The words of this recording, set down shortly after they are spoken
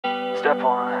Step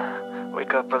 1,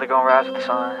 wake up early, gonna rise with the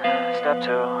sun. Step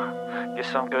 2, get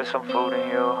some good, some food in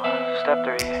you. Step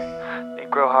 3, think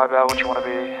real hard about what you wanna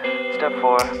be. Step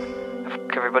 4,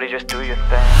 everybody just do your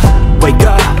thing. Wake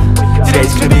up,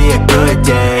 today's gonna be a good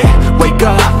day. Wake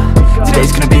up,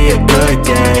 today's gonna be a good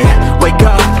day. Wake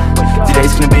up,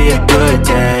 today's gonna be a good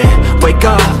day. Wake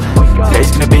up,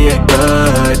 today's gonna be a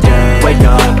good day. Wake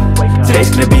up, today's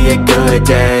gonna be a good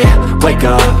day. Wake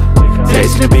up,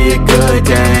 today's gonna be a good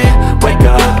day. Wake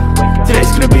up,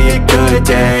 today's gonna be a good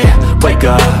day. Wake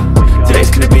up,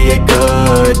 today's gonna be a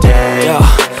good day.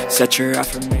 Yo, set your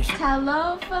affirmation.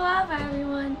 Hello, Falava,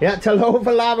 everyone. Yeah, hello,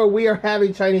 Falava. We are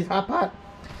having Chinese hot pot.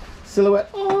 Silhouette.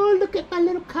 Oh, look at my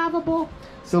little kava bowl.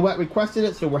 Silhouette requested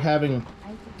it, so we're having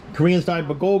Korean style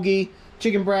bulgogi,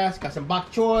 chicken breast, got some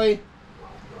bok choy,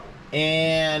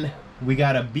 and we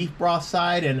got a beef broth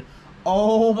side. And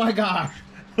oh my gosh,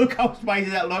 look how spicy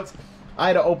that looks. I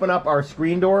had to open up our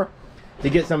screen door to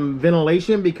get some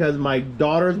ventilation because my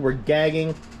daughters were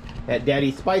gagging at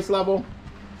Daddy's spice level.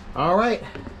 All right,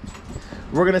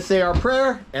 we're gonna say our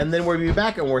prayer and then we'll be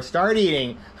back and we'll start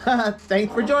eating.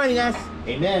 Thanks for joining us.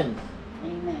 Amen.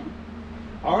 Amen.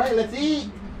 All right, let's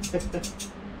eat.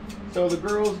 So the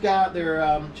girls got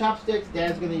their chopsticks.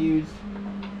 Dad's gonna use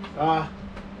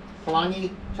pelangi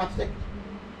chopstick.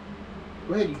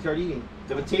 Go ahead, you can start eating.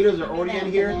 The potatoes are already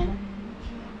in here. Banana.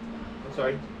 I'm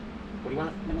sorry. What do you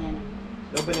want? Banana.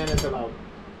 No bananas allowed.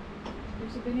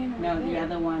 There's a banana. No, right the there.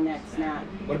 other one that's not.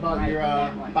 What about right, your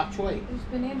that one. bok choy? There's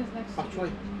bananas next to Bok it.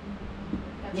 choy.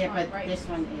 That's Yeah, not but right. this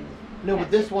one is. No, but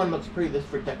this one looks pretty. This is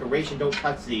for decoration. Don't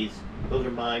touch these. Those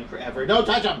are mine forever. Don't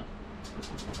touch them.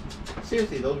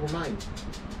 Seriously, those were mine.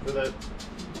 For the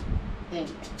Thing.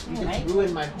 you just Right?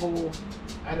 ruined my whole.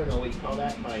 I don't know what you call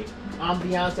that. My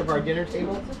ambiance of our dinner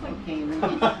table. It looks like Okay, we're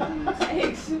getting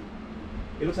eggs.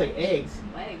 It looks like eggs.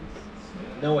 Legs.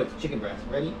 No, it's chicken breast.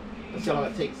 Ready? Let's see how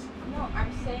long it takes. No,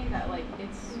 I'm saying that like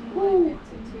it's split into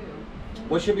two.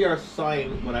 What should be our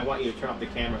sign when I want you to turn off the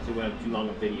camera so we don't have too long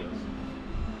of videos?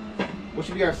 What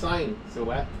should be our sign,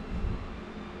 Silhouette?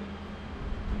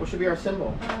 What should be our symbol?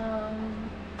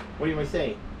 What do you want to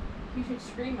say? You should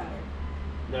scream at her.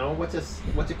 No, what's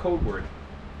a code word?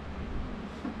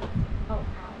 Oh,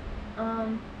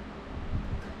 How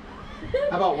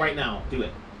about right now? Do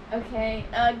it. Okay,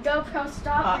 GoPro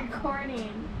stop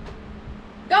recording.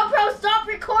 GoPro stop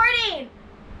recording!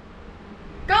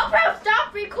 GoPro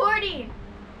stop recording!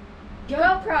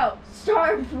 GoPro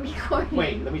stop recording.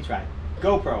 Wait, let me try.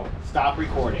 GoPro, stop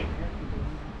recording.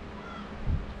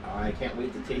 Oh, I can't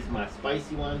wait to taste my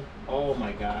spicy one. Oh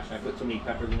my gosh, I put so many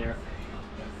peppers in there.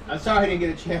 I'm sorry I didn't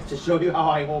get a chance to show you how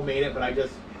I homemade it, but I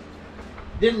just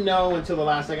didn't know until the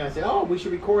last second. I said, oh, we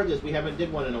should record this. We haven't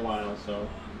did one in a while, so.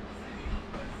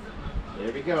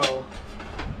 There we go.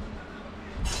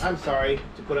 I'm sorry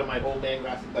to put on my old man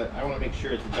glasses, but I want to make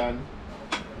sure it's done.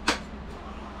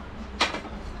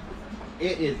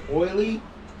 It is oily,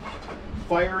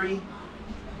 fiery,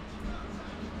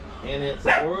 and it's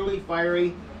oily,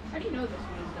 fiery. How do you know this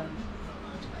one is done?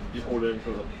 Just hold it in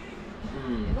for the.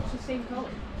 It looks the same color.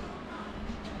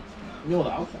 You know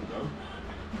the outside though.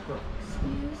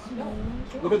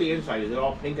 Look at the inside. Is it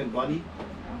all pink and bloody?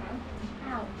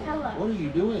 Ow, Ella. What are you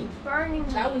doing? Burning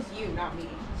me. That was you, not me.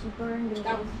 She burned me.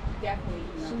 That was definitely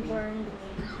you, She not me. burned me.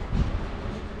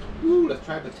 Ooh, let's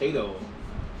try potato.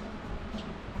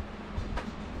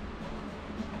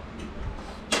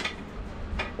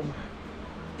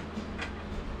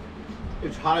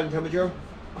 It's hot in temperature.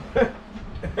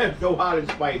 It's so hot in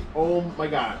spice. Oh my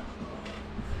god.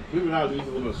 We would have to use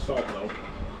a little bit of salt though.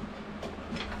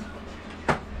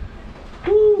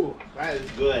 Woo! That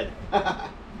is good.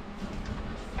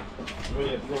 You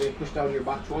want me to push down your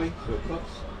bok choy so it cooks?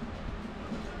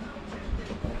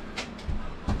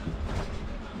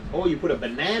 Oh, you put a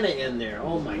banana in there.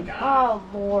 Oh my god.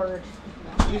 Oh, Lord.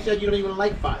 You said you don't even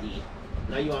like fa'i.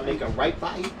 Now you want to make a ripe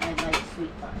fa'i? I like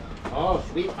sweet pie. Oh,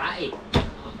 sweet fa'i.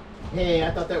 Hey,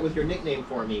 I thought that was your nickname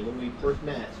for me when we first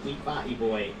met. Sweet fa'i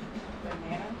boy.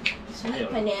 Banana. Sweet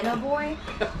banana boy?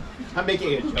 I'm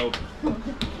making a joke.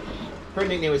 Her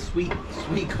nickname was Sweet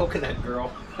Coconut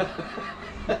Girl.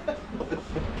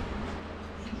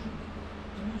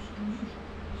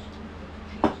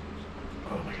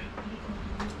 Oh my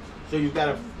god. So you've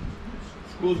got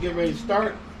school's getting ready to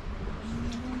start.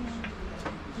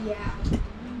 Yeah.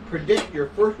 Predict your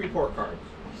first report card.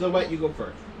 Silhouette, you go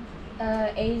first.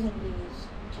 A's and B's.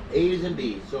 A's and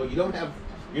B's. So you're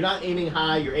not aiming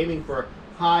high, you're aiming for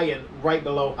high and right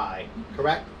below high,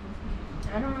 correct?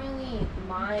 I don't really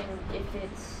mind if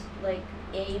it's like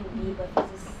A and B, but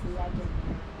if it's a C, I can.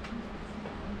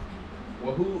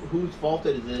 Well, whose fault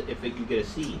is it if you get a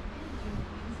C?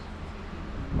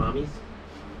 Mommy's?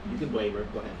 You can blame her.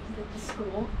 Go ahead. The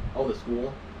school. Oh, the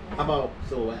school? How about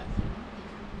Silhouette?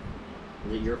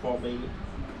 Is it your fault, baby?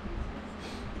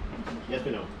 Yes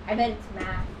or no? I bet it's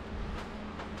math.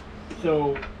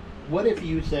 So, what if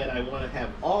you said, I want to have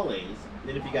all A's,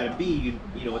 then if you got a B,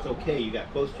 you know, it's okay, you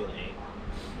got close to an A.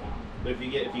 But if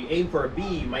you aim for a B,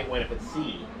 you might wind up at C. So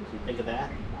you think of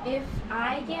that? If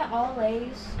I get all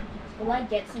A's, will I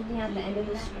get something at the end of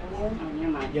the school year? Oh,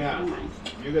 never mind. Yeah. Never mind.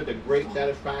 You get the great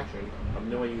satisfaction of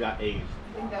knowing you got A's.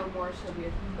 I think that would more so be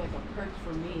like a perk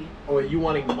for me. Oh, are you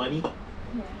wanting money?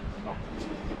 Yeah. Oh.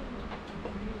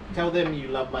 Tell them you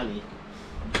love money.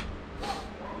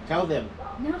 Tell them.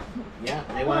 No. Yeah,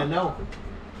 they want to know.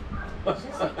 It's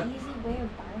just an easy way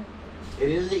of buying. It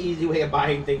is the easy way of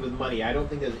buying things with money. I don't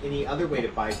think there's any other way to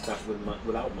buy stuff with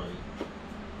without money.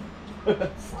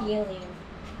 Stealing.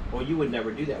 Well, you would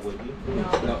never do that, would you? No.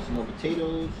 Put out some more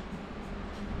potatoes.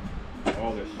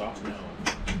 Oh, they're soft now.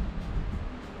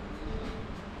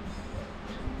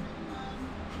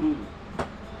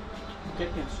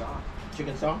 Chicken sauce.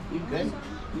 Chicken sauce? You good?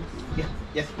 Yeah.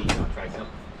 Yes, please. I'll try some.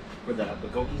 For the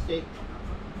bulgogi steak?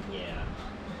 Yeah.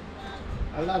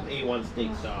 I love A1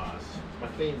 steak sauce. My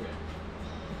favorite.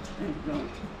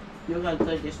 You're gonna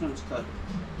good. This one's cooked.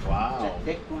 Wow. It's a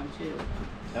thick one too.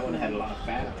 That one had a lot of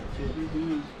fat on it, too.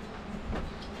 Mm-hmm.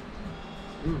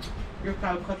 Mm. You're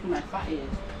probably cooking my fat is.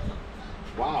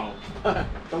 Wow.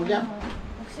 Don't ya?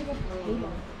 Looks like a potato.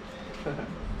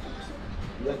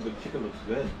 Yeah, the chicken looks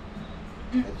good.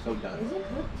 It's so done. Is it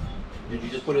cooked? Did you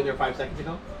just put it in there 5 seconds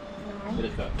ago? No. It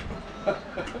is cooked.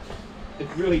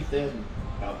 It's really thin.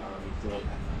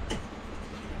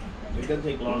 It doesn't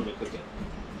take long to cook it.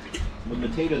 The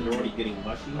potatoes are already getting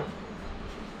mushy.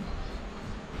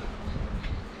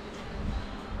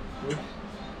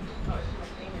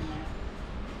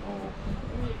 Oh.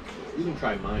 You can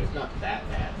try mine. It's not that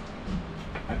bad.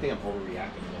 I think I'm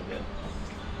overreacting a little bit.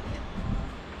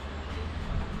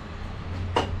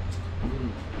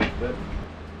 Good.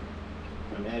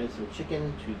 I'm adding some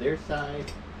chicken to their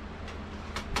side.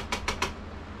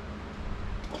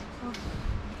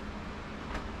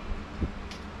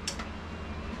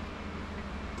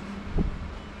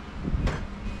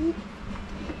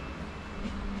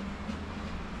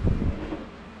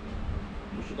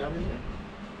 Push it down in there.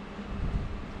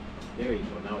 There you go.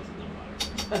 Now it's in the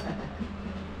water.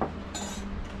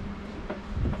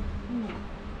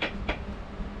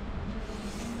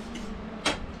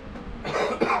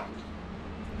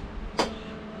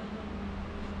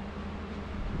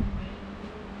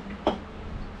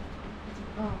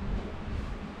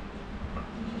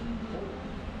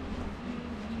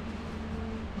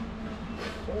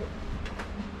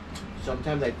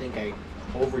 Sometimes I think I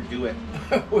overdo it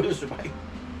with this bite.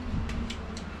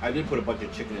 I did put a bunch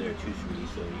of chicken in there too, sweetie,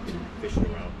 so you can fish it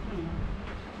around.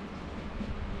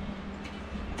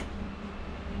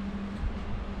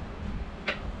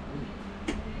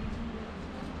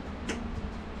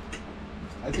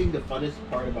 I think the funnest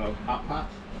part about hot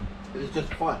pots is it's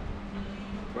just fun,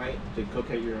 right? To cook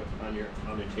at on your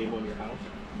table in your house.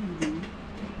 Mm-hmm.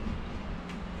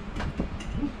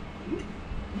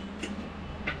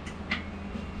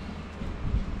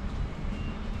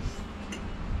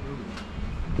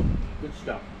 Good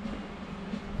stuff.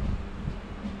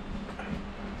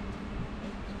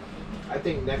 I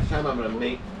think next time I'm gonna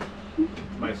make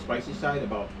my spicy side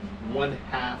about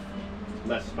 1/2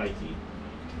 less spicy.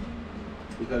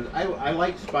 Because I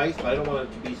like spice, but I don't want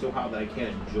it to be so hot that I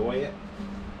can't enjoy it.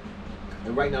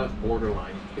 And right now it's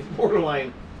borderline. It's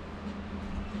borderline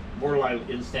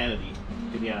insanity,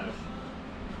 to be honest.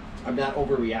 I'm not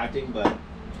overreacting, but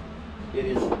it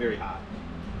is very hot.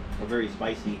 Or very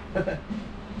spicy. Let's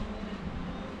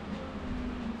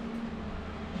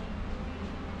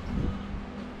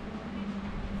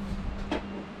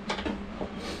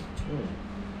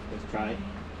try it.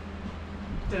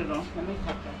 Let me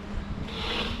cut that.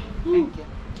 Thank you.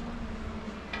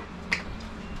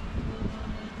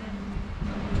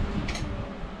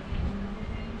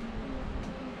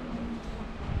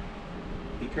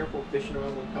 Be careful fishing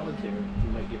around with pellets here.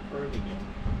 You might get burned again.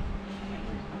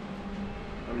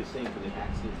 I'm just saying for the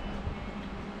accident.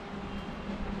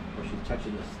 Or she's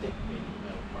touching the stick, maybe,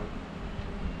 metal part.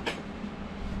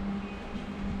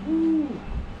 Ooh.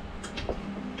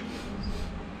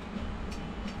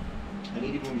 I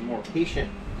need to be more patient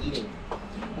eating.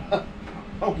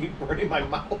 I'll keep burning my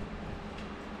mouth.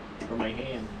 Or my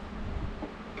hand.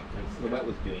 Like Silhouette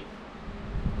was doing.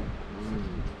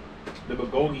 The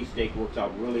bulgogi steak works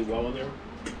out really well in there.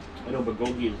 I know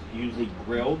bulgogi is usually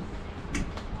grilled,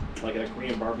 like at a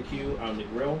Korean barbecue on the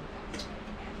grill.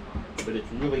 But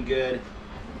it's really good.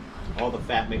 All the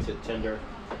fat makes it tender.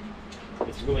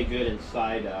 It's really good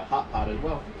inside a hot pot as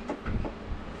well.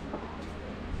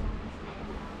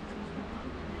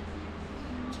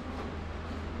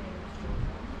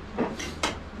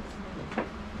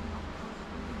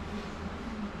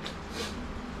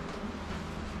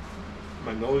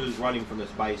 My nose is running from the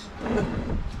spice.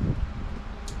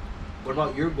 What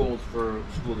about your goals for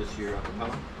school this year,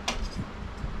 Acapella?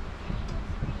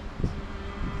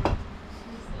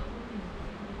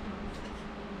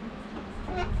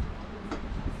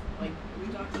 Like, we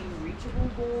talking reachable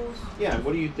goals? Yeah,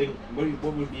 what do you think? What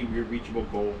would be your reachable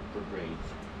goal for grades?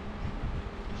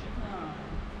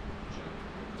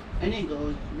 Any goal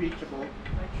is reachable. Like,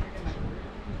 turn in my work.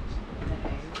 And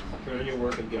then A's. Turn in your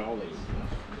work and get all A's.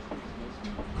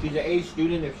 She's an A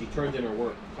student if she turns in her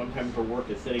work. Sometimes her work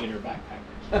is sitting in her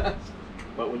backpack.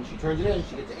 But when she turns it in,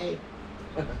 she gets an A.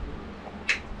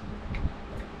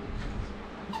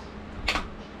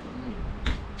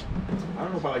 I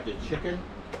don't know if I like the chicken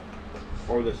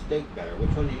or the steak better. Which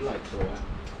one do you like, Silhouette?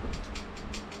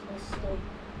 The steak.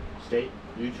 Steak?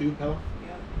 You too, Pella?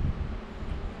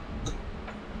 Yep.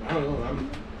 I don't know. I'm Do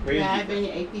crazy. you have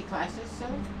any AP classes, so?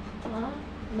 Huh?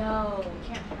 No. We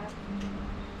can't have.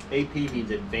 AP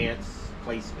means advanced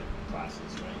placement classes,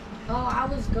 right? Oh, I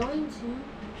was going to.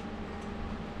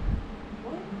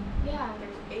 What? Yeah.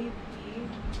 There's AP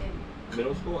and.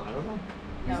 Middle school? I don't know.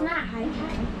 Isn't that high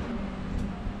tech?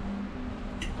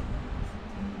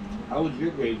 How was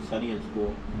your grade study in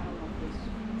school? I don't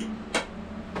know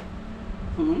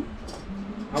if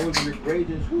Hmm? How was your grades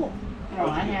in school? Oh,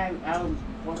 I was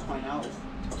 4.0.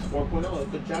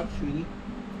 4.0. Good job, sweetie.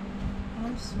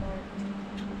 I'm smart.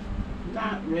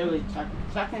 Not really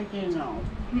technically, no.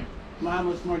 Mine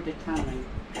was more determined.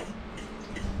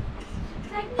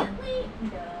 Technically,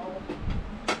 no.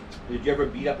 Did you ever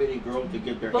beat up any girls to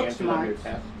get their Book answers on their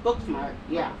smart. test? Book smart,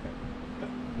 yeah.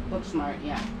 Book smart,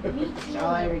 yeah. Me too. So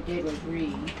all I ever did was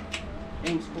read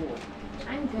in school.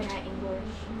 I'm good at English.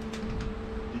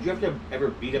 Did you have to ever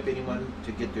beat up anyone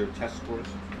to get their test scores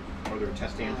or their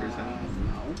test answers? Honey?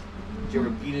 No. Did you ever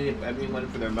beat anyone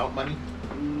for their milk money?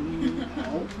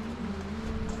 No.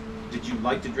 Did you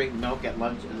like to drink milk at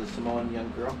lunch as a Samoan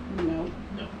young girl? No.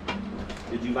 No.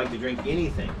 Did you like to drink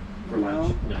anything for No.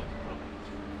 lunch? No.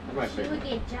 That's my She favorite. would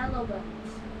get jello buns.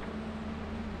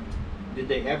 Did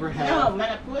they ever No, have?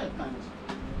 Metapuya comes.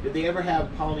 Did they ever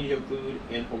have Polynesian food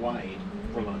in Hawaii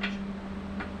for lunch,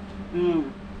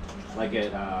 Mm. like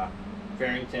at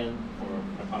Farrington or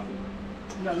Papapu?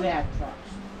 No, they had trucks.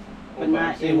 Oh, But I'm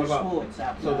not saying, in what the about- school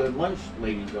itself. So no. the lunch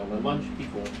ladies, though, the lunch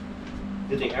people,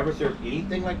 did they ever serve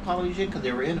anything like Polynesian? Because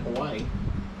they were in Hawaii.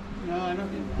 No, I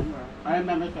don't remember. I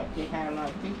remember that they had a lot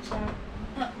of pizza.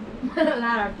 A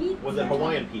lot of pizza. Was it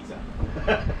Hawaiian pizza?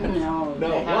 No, No,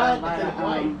 they had what? a lot It's in of,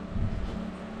 Hawaii.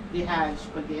 they had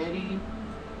spaghetti.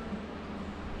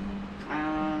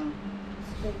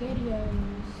 SpaghettiOs.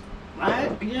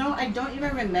 I don't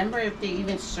even remember if they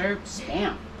even served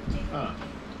spam. Huh.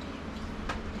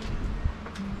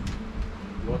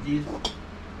 You want these?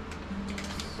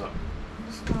 So,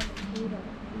 Small potato. you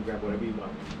can grab whatever you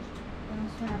want. I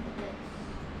also have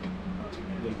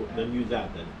this. Then use that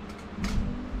then.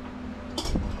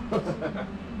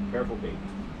 Careful, baby.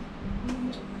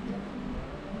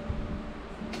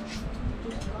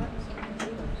 Just got some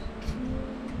potatoes.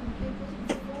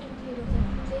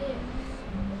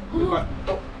 We've got-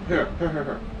 oh, here.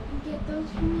 You get those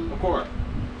for me? Of course.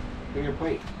 Bring your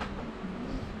plate.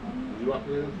 Do you want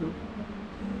potatoes too?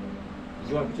 Do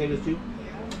you want potatoes too?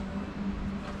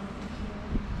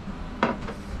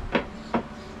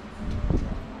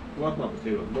 You want more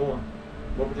potatoes? More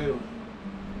potatoes.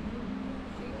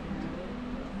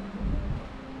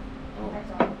 Oh,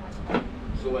 That's all I have.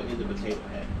 so what is a potato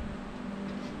head?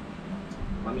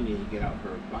 Mommy needs to get out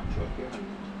her bok choy here.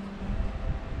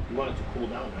 You want it to cool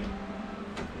down, right?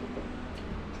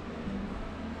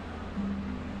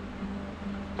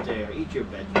 There, eat your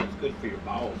vegetables. It's good for your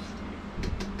bowels.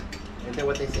 Isn't that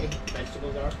what they say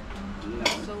vegetables are? No.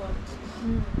 So,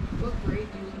 what grade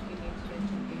do you think you need to get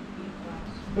to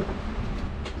AP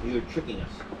class? You're tricking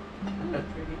us.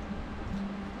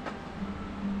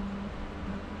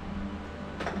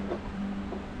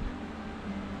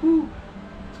 Whew.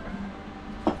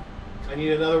 I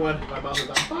need another one. My mouth is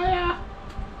on fire.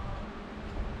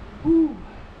 Whew.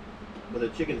 But the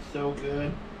chicken's so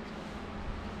good.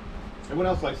 Everyone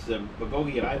else likes the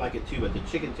bulgogi, and I like it too, but the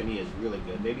chicken to me is really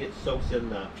good. Maybe it soaks in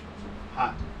the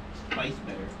hot spice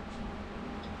better.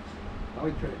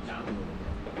 Probably turn it down a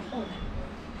little bit.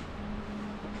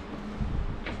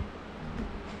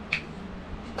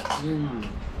 Mmm.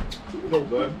 So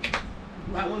good.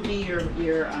 What would be your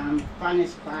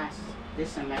funnest class this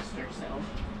semester, so?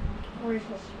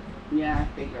 Horticulture. Yeah,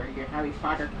 I figure your Harry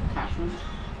Potter costumes.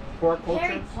 Horticulture.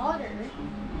 Harry Potter?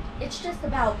 It's just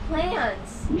about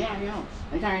plants. Yeah, I know.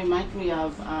 It kind of reminds me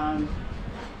of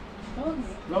what was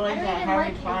I don't that even Harry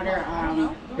like Potter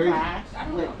class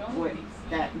with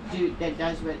that dude that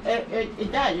does with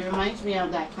it does. It reminds me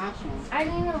of that costume. I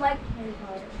didn't even like Harry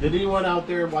Potter. Did anyone out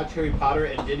there watch Harry Potter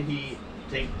and did he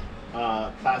take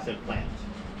class in plants?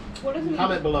 What does it mean?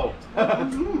 Comment below.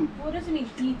 Mm-hmm. What does it mean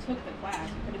he took the class?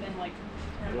 It could have been like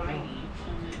Hermione.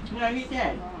 No, he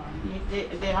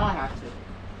did. They all have to.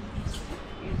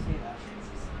 You didn't say that.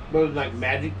 But it was like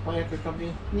magic plants or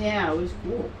something? Yeah, it was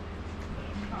cool.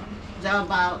 It's all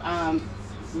about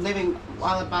living,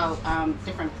 all about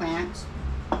different plants.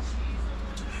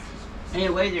 In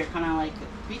a way, they're kind of like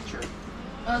a creature.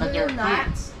 Other But they're than that,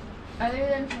 plants. other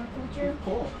than horticulture,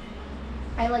 Cool.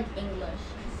 I like English.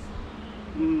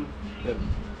 Mm. Good.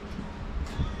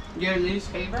 Your least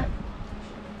favorite?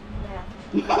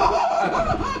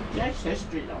 Yeah. That's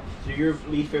history, though. So your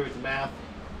least favorite is math.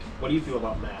 What do you feel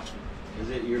about math? Is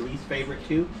it your least favorite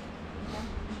too?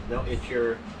 No, it's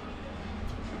your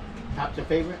top to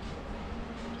favorite?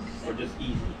 Or just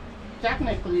easy?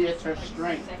 Technically, it's her Like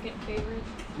strength. second favorite.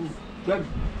 Good.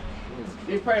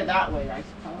 You put it that way, I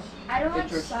suppose. I don't like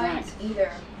It's your science strength.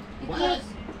 either What? because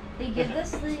they give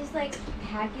us these like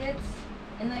packets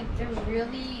and like they're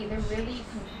really confusing.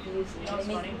 You know what's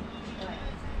They make- funny? What?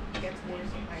 It gets worse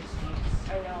in high school.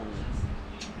 I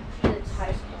know. It's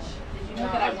high school. Did you know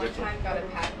No, that I I've one written- time got a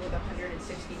packet with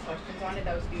 160 questions on it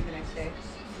that was due the next day?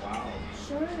 Wow.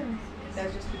 Sure. That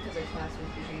was just because our class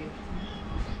misbehaved.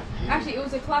 Actually, it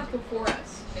was a class before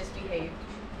us misbehaved,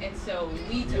 and so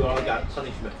we took You all it. got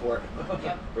punishment for it.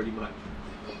 Yep. Pretty much.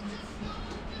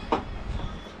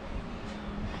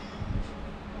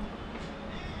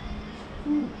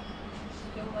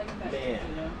 Still like that. Man.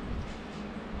 You know?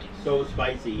 So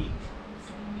spicy.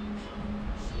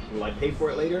 Will I pay for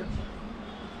it later?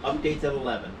 Updates at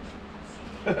 11.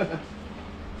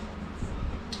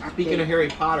 Speaking of Harry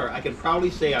Potter, I can proudly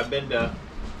say I've been to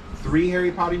 3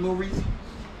 Harry Potter movies.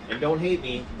 And don't hate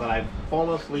me, but I've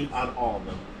fallen asleep on all of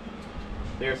them.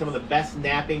 They are some of the best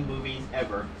napping movies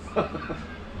ever.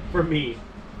 For me.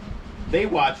 They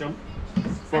watch them.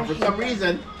 But for some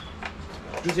reason,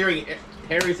 just hearing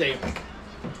Harry say,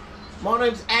 "My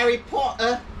name's Harry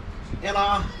Potter, and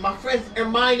my friend's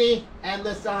Hermione, and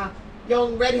this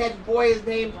young redhead boy is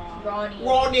named Ronnie.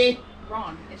 Ronnie,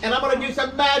 Ron. It's and I'm gonna do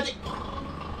some magic."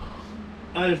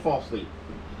 And I just fall asleep.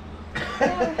 Oh,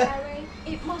 Harry,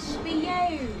 it must be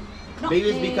you. Not Maybe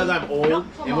it's me, because I'm old, not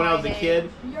and when I was a Hermione. kid,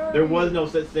 You're there was no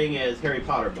such thing as Harry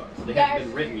Potter books. They hadn't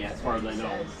been written yet, as far as I know.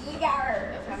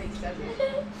 That's how he says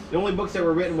it. The only books that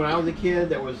were written when I was a kid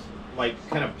that was like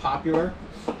kind of popular,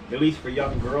 at least for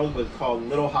young girls, was called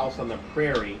Little House on the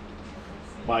Prairie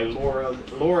by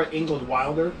Laura Ingalls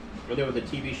Wilder. And there was a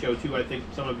TV show too. I think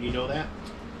some of you know that.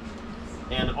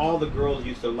 And all the girls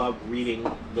used to love reading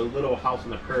the Little House on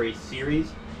the Prairie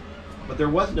series. But there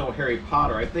was no Harry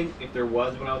Potter. I think if there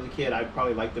was when I was a kid, I'd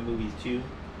probably like the movies too.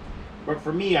 But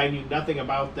for me, I knew nothing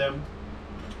about them.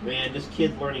 And just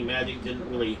kids learning magic didn't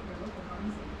really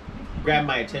grab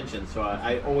my attention, so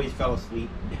I always fell asleep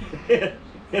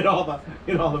in all the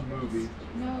movies.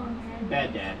 No, Harry.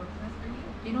 Bad dad.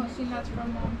 You know what scene that's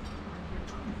from, Mom?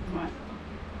 What?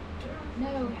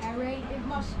 No, Harry, it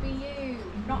must be you.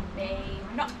 Not me.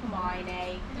 Not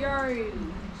Hermione. You.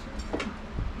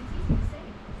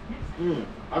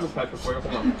 I have a question for you.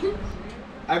 Hold on.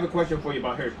 I have a question for you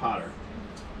about Harry Potter.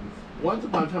 Once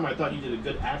upon a time, I thought you did a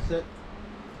good accent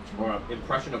or an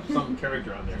impression of some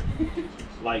character on there.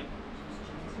 Like,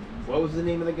 what was the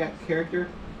name of the character?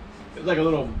 It was like a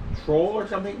little troll or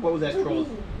something. What was that troll?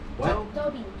 Dobby. What?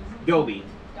 Dobby. Dobby.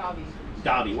 Dobby.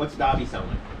 Dobby. What's Dobby sound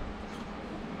like?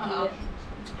 Uh-oh.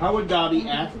 How would Dobby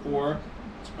ask for?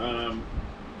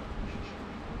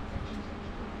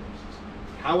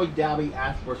 How would Dobby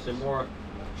ask for some more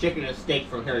chicken and steak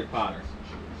from Harry Potter?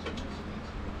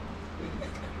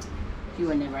 He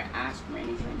would never ask for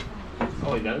anything.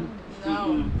 Oh, he doesn't.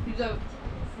 No. He's a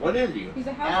What is he? he's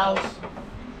a house Else,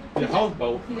 He's a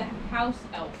houseboat. He's a house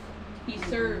elf. He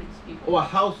serves people. Oh, a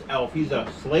house elf. He's a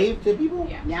slave to people?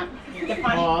 Yeah. yeah. The Oh,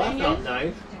 funny that thing sounds is,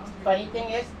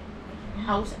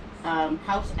 nice.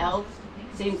 house elves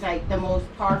seems like the most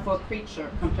powerful creature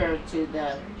compared to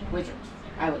the wizards.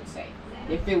 I would say,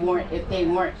 if they weren't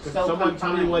Could so someone tell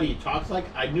me confined. what he talks like?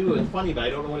 I knew it was funny, but I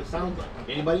don't know what it sounds like.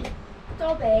 Anybody?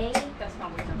 Dobby. That's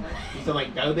not what he sounds like. You sound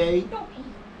like Dobby?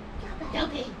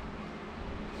 Dobby.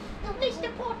 Oh, Mr.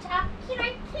 Potter, can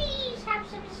I please have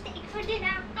some steak for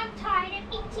dinner? I'm tired of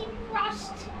eating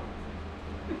rust.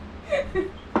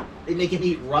 They make him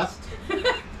eat rust?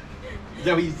 Is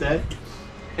that what you said?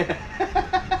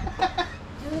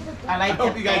 I like I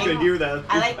hope you guys could hear that.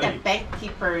 I like the bank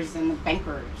keepers and the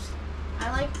bankers. I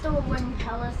like the when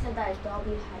Hella said that Dobby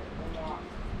had a block.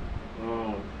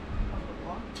 Oh.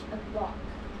 A block.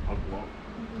 A block.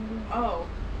 Oh.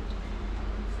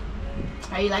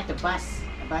 How you like the bus?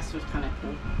 The bus was kind of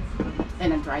cool.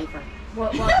 And a driver.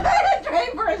 What? The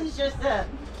driver is just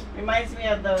reminds me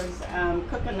of those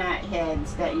coconut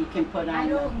heads that you can put on. I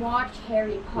don't watch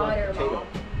Harry Potter, Mom.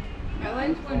 I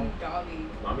liked when Dobby,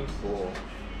 Mommy's full.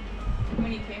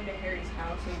 when he came to Harry's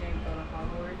house, he didn't go to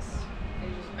Hogwarts. He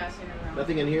was just messing around.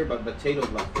 Nothing in here but potatoes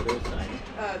left for their side.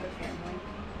 The family.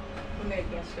 We made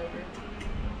guests over.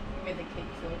 We made the cake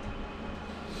float.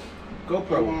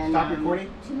 GoPro, And then, stop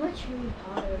recording. Too much Harry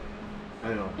Potter.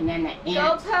 I know. And then the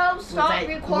ant GoPro, was stop like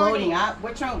recording. floating up.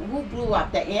 Which one? Who blew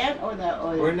up? The ant or the?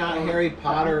 We're not Harry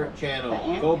Potter channel. The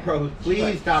ant? GoPro,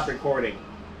 please stop recording.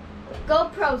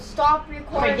 GoPro, stop Every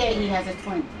recording. day he has a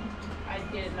twin. I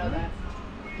didn't know that.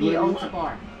 He owns a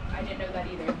bar. I didn't know that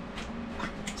either.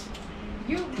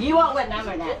 You won't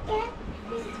remember that.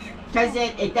 Because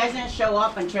it doesn't show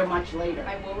up until much later.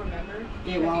 I will remember.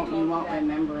 You won't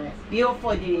remember it. Beautiful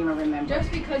didn't even remember. Just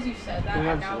because you said that,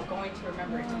 Yeah, I'm now so. going to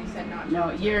remember it until you said not to. No,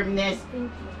 you're missed. Thank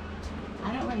you.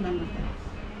 I don't remember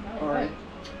that. No, Or,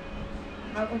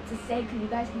 I want to say, because you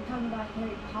guys can talk about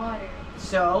Harry Potter.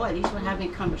 so, at least we're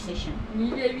having conversation.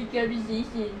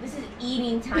 This is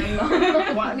eating time,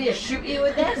 Mom. Want me to shoot you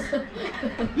with this?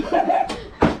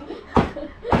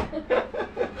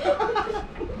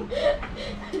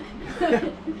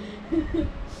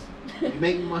 You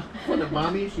make fun of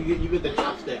mommy, you get the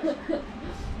chopsticks.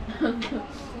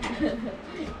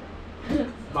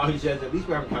 Mommy says, at least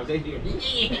we're having a conversation.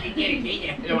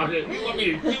 You want me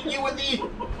to shoot you with these?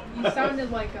 You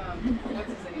sounded like, what's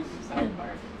his name from South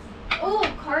Park?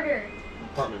 Oh, Carter.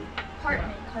 Cartman.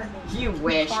 Cartman. You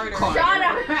wish. Carter. Carter. Shut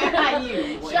up.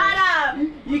 You wish. Shut up.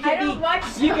 You I can don't be.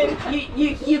 watch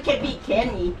You can be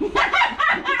Kenny.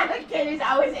 Kenny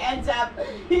always ends up.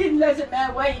 He doesn't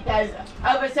matter what he does.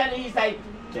 All of a sudden he's like.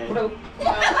 bloop.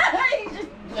 He's just.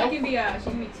 She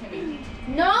can be Timmy.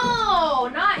 No,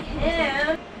 not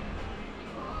him.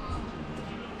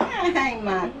 Oh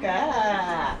my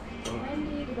God.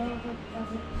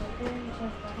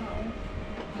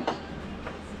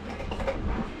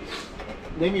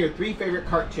 Name me your 3 favorite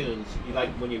cartoons you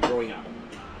liked when you were growing up.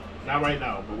 Not right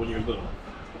now, but when you were little.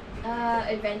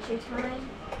 Adventure Time,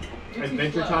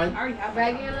 Adventure I Time, already have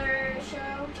regular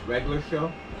show, regular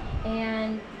show,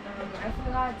 and I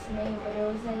forgot its name, but it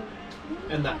was like.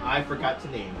 and the I forgot to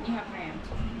name. You have Rand.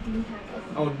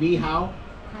 Oh, Ni Hao?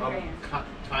 Rand.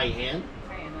 Tai Han?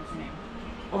 Rand, that's her name.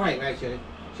 Oh, right,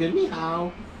 she had Ni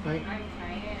Hao. Right. I'm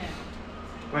Rand.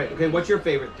 Right, okay, what's your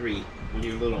favorite 3 when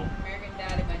you were little? American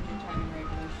Dad, Adventure Time, and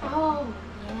regular show. Oh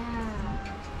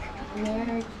yeah,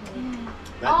 American.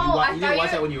 That, Oh, I you thought didn't watch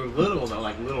you- that when you were little, though,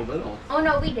 like little. Oh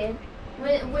no, we did.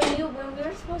 When we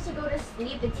were supposed to go to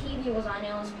sleep, the TV was on. And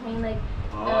it was playing like.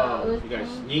 Oh, it was you guys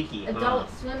playing sneaky, huh? Adult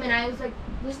Swim, and I was like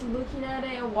just looking at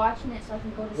it and watching it so I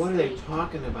could go to What are sleep. they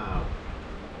talking about?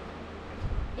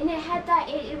 And it had that.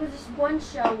 It was this one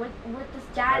show with this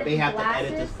dad They and have glasses.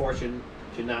 to edit this portion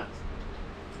to not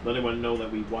let anyone know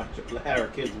that we had our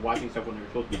kids watching stuff when they were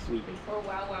supposed to be sleeping. Or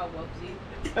Wow Wow Whoopsie.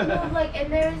 No, like,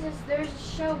 and there's a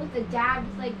show with the dad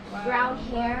with like brown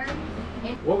hair.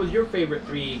 And What was your favorite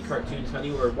 3 cartoons, honey,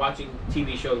 or watching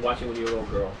TV shows watching when you were a little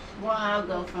girl? Well, I'll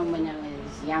go from when I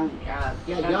was young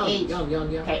age. Young.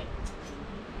 Okay.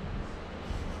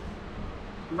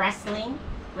 Wrestling,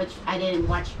 which I didn't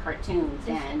watch cartoons,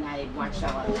 and I watched a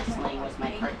lot of wrestling was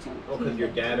my cartoon. Oh, because your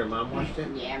dad or mom watched it?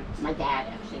 Yeah, my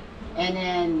dad actually. And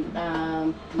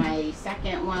then my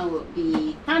second one would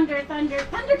be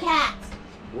Thundercats.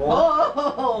 Roar.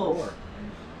 Oh! Roar.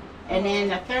 And then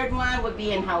the third one would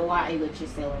be in Hawaii, which is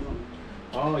Sailor Moon.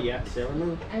 Oh, yeah, Sailor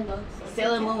Moon. I love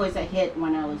Sailor Moon was a hit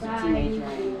when I was a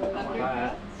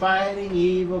teenager. Fighting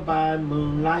evil by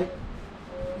moonlight,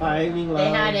 fighting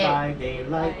love had it. by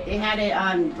daylight. They had it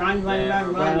on Run, Running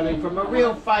Run. from a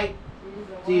real fight.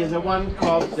 She is the one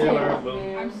called Sailor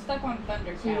Moon. I'm stuck on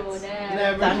Thundercats.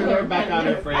 Never turn back on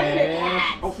her friend.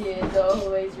 Oh, She is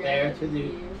always there ready to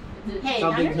do. Hey,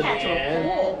 Something to the Thundercats end.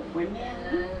 were cool. weren't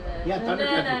they? Yeah,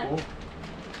 Thundercats were cool.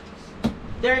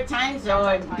 There are times though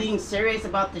I'm being serious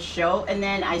about the show, and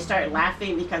then I start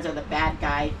laughing because of the bad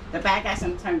guy. The bad guy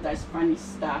sometimes does funny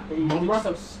stuff, and he's Mumbra?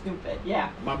 so stupid. Yeah,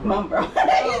 Mumbra.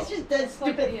 Mumbra. He just does It's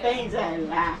like stupid the, things, and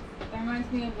I laugh. That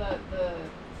reminds me of the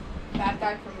bad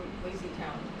guy from Lazy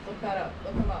Town. Look that up.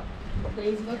 Look him up.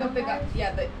 Look up the guy.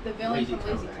 Yeah, the villain Lazy from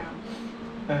Lazy Town.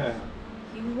 Town.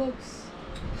 He looks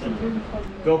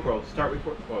GoPro, start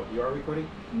recording. Oh, you are recording?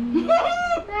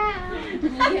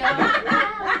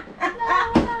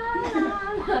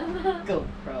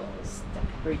 GoPro stuff.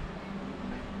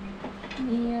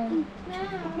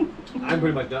 I'm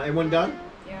pretty much done. Everyone done?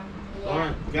 Yeah.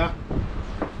 Alright, yeah.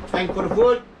 Thanks for the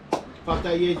food. Pasta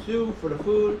Yesu for the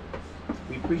food.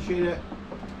 We appreciate it.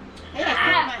 Hey, I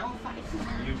found my own fight.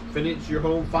 You finished your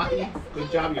home fahi. Good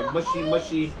job. Your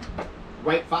mushy,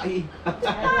 right fahi.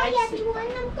 Hi everyone,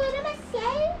 I'm going to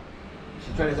myself.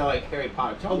 She's trying to sound like Harry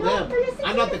Potter. Tell No, them. Felicity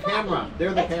I'm not the the camera. Fahi.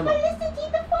 They're the It's camera. Felicity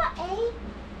the Fahi.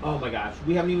 Oh my gosh.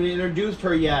 We haven't even introduced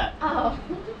her yet. Oh.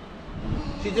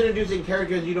 She's introducing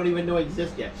characters you don't even know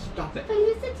exist yet. Stop it.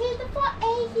 Felicity the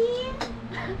Fahi here.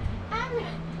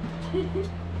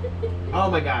 Oh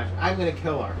my gosh. I'm going to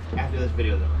kill her after this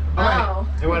video is over. Alright. Oh.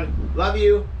 Everyone, love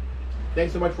you.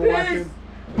 Thanks so much for watching.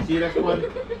 We'll see you next one.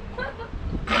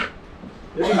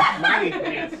 This is Smarty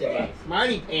Pants today.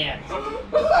 Smarty Pants.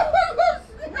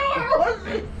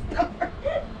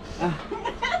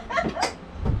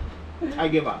 I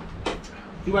give up.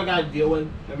 See what I gotta deal with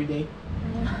every day?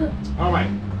 Alright.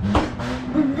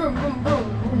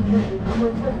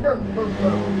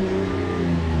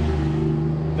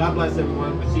 God bless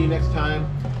everyone. We'll see you next time.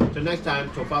 Till next time,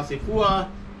 Tofa Sefua.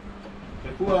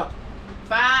 Sefua.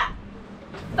 Fa.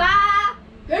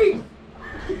 Hey!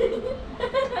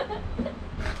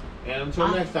 And until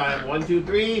next time, 1, 2,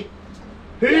 3.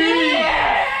 Peace!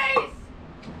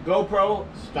 GoPro,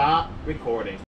 stop recording.